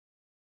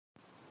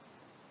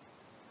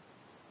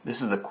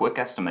This is the quick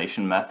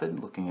estimation method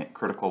looking at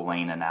critical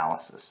lane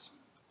analysis.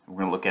 We're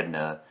going to look at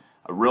a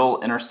real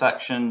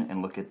intersection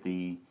and look at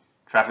the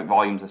traffic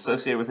volumes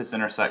associated with this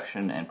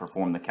intersection and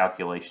perform the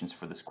calculations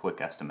for this quick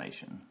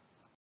estimation.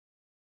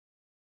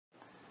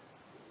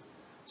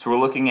 So we're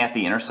looking at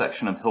the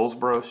intersection of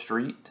Hillsborough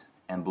Street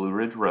and Blue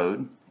Ridge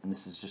Road, and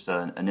this is just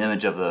an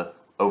image of the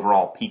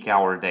overall peak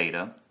hour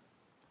data.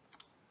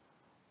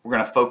 We're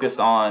going to focus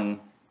on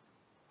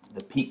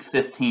the peak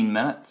 15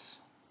 minutes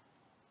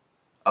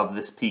of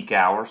this peak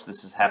hour. So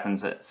this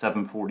happens at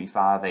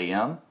 7:45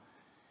 a.m.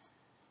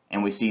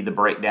 and we see the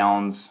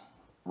breakdowns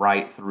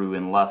right through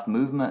and left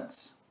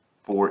movements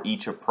for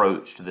each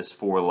approach to this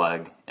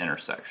four-leg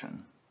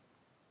intersection.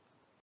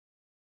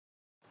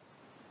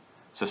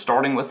 So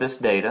starting with this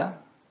data,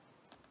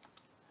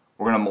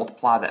 we're going to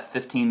multiply that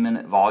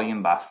 15-minute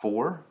volume by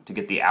 4 to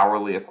get the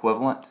hourly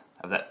equivalent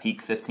of that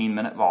peak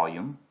 15-minute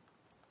volume.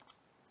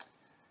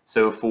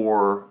 So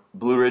for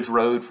Blue Ridge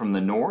Road from the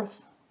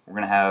north, we're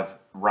going to have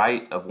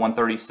right of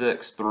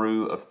 136,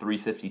 through of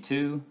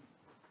 352,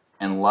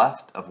 and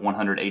left of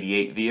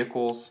 188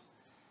 vehicles.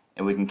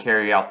 And we can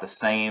carry out the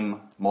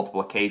same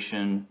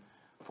multiplication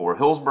for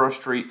Hillsborough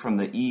Street from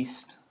the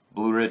east,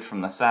 Blue Ridge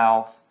from the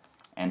south,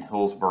 and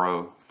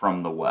Hillsborough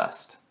from the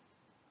west.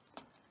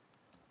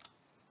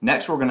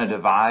 Next, we're going to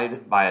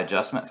divide by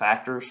adjustment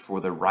factors for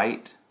the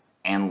right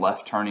and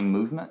left turning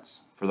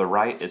movements. For the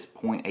right is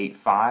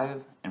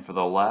 0.85 and for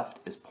the left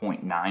is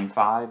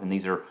 0.95, and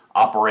these are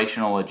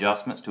operational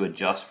adjustments to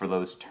adjust for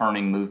those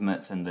turning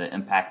movements and the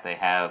impact they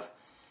have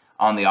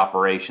on the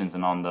operations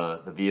and on the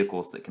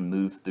vehicles that can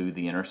move through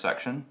the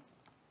intersection.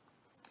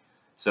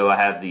 So I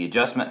have the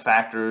adjustment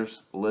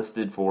factors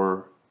listed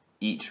for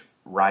each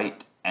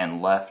right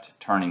and left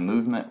turning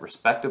movement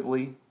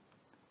respectively,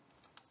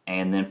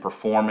 and then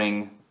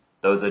performing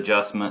those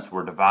adjustments,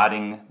 we're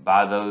dividing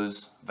by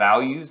those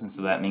values, and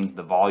so that means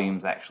the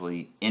volumes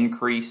actually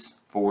increase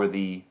for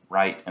the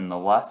right and the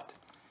left.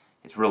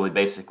 It's really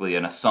basically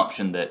an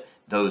assumption that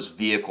those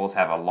vehicles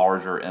have a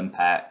larger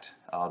impact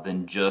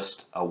than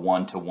just a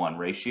 1-to-1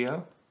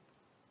 ratio.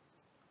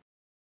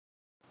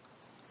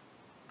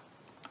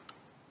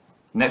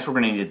 Next, we're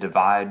going to need to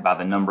divide by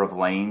the number of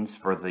lanes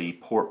for the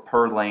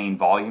per lane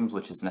volumes,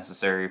 which is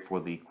necessary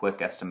for the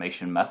quick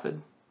estimation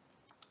method.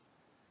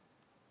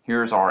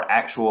 Here's our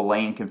actual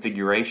lane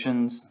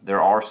configurations.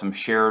 There are some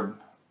shared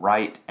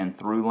right and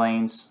through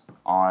lanes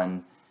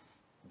on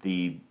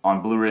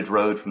Blue Ridge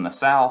Road from the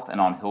south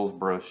and on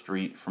Hillsborough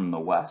Street from the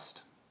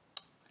west.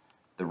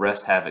 The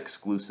rest have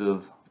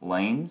exclusive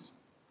lanes.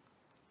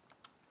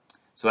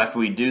 So after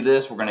we do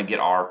this, we're going to get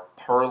our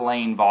per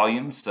lane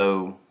volume.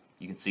 So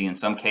you can see in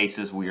some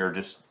cases we are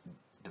just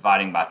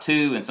dividing by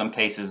 2. In some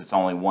cases it's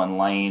only 1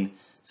 lane,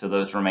 so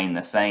those remain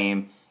the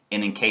same.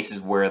 And in cases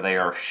where they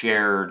are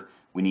shared,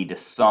 we need to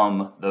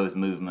sum those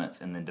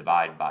movements and then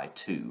divide by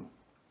 2,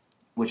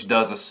 which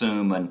does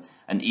assume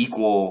an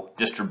equal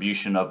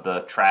distribution of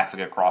the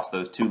traffic across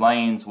those 2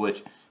 lanes,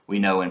 which we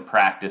know in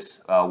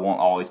practice won't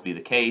always be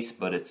the case,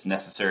 but it's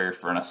necessary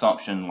for an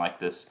assumption like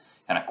this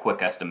kind of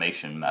quick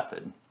estimation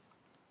method.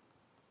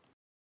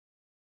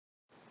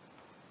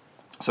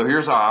 So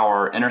here's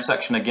our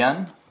intersection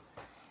again,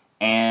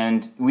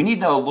 and we need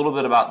to know a little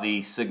bit about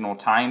the signal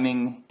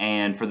timing,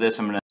 and for this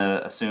I'm going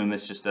to assume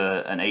it's just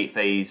an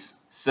 8-phase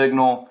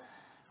signal.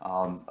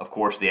 Of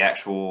course the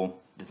actual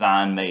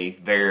design may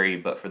vary,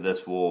 but for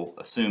this we'll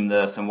assume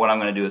this, and what I'm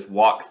going to do is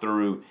walk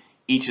through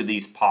each of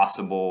these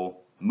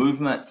possible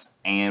movements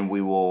and we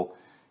will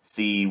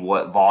see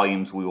what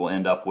volumes we will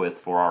end up with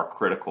for our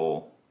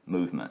critical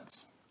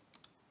movements.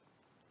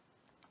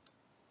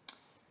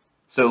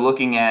 So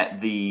looking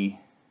at the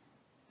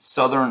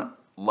southern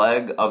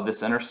leg of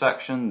this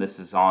intersection, this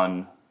is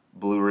on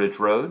Blue Ridge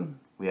Road.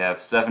 We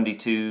have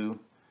 72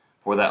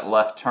 for that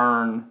left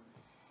turn,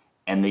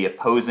 and the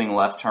opposing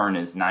left turn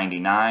is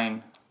 99.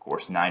 Of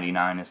course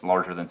 99 is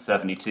larger than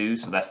 72,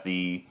 so that's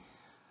the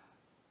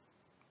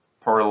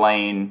per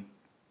lane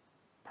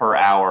per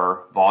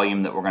hour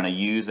volume that we're going to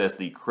use as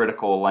the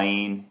critical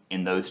lane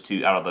in those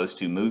two, out of those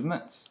 2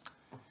 movements.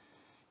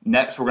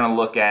 Next we're going to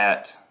look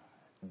at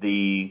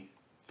the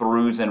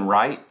throughs and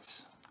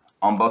rights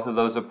on both of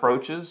those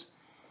approaches,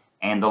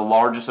 and the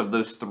largest of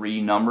those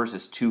 3 numbers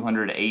is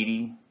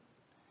 280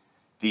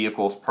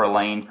 vehicles per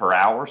lane per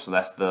hour, so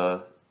that's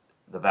the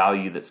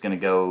value that's going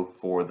to go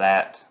for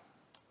that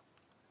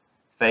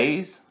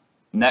phase.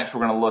 Next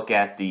we're going to look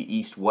at the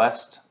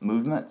east-west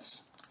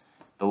movements.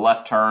 The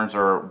left turns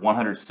are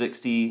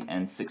 160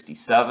 and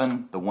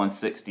 67. The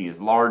 160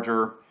 is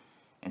larger,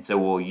 and so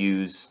we'll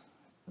use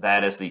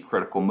that as the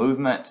critical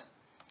movement.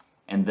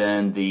 And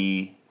then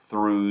the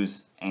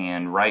throughs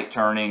and right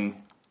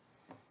turning,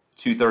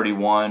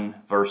 231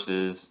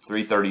 versus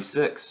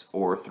 336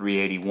 or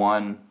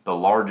 381. The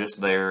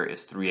largest there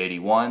is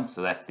 381,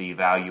 so that's the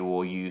value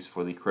we'll use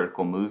for the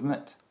critical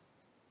movement.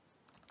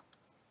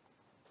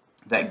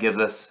 That gives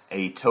us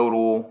a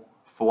total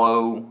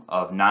flow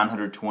of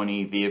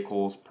 920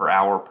 vehicles per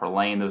hour per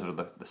lane. Those are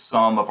the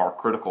sum of our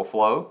critical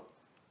flow.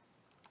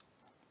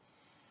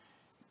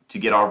 To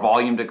get our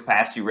volume to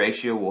capacity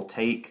ratio, we'll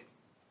take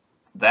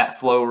that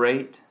flow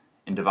rate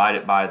and divide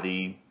it by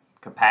the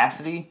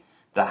capacity.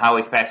 The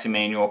highway capacity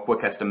manual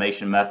quick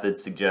estimation method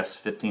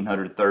suggests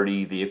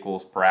 1,530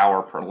 vehicles per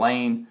hour per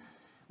lane.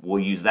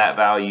 We'll use that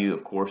value.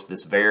 Of course,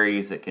 this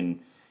varies. It can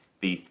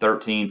be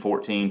 13,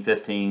 14,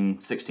 15,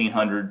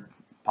 1,600,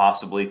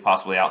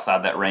 possibly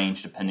outside that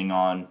range depending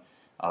on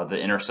the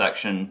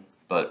intersection,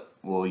 but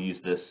we'll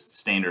use this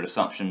standard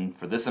assumption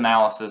for this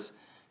analysis.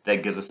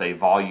 That gives us a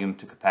volume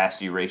to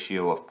capacity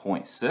ratio of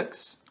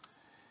 0.6.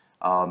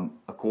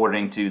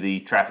 According to the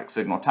traffic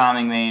signal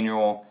timing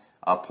manual,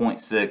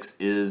 0.6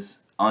 is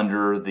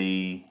under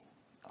the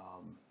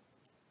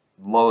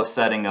lowest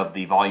setting of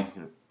the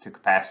volume to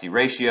capacity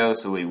ratio,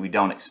 so we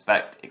don't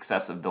expect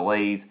excessive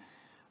delays.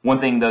 One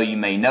thing though you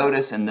may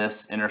notice in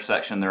this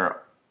intersection,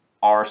 there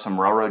are some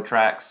railroad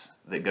tracks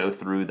that go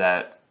through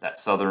that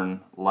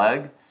southern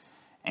leg,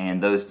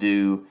 and those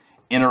do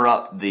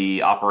interrupt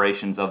the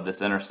operations of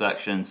this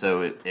intersection,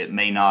 so it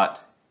may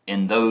not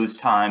in those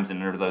times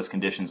and under those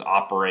conditions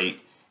operate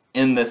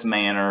in this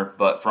manner,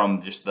 but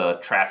from just the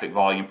traffic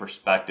volume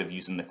perspective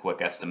using the quick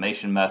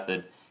estimation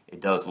method, it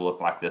does look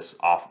like this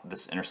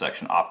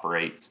intersection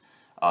operates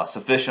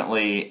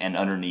sufficiently and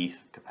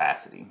underneath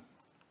capacity.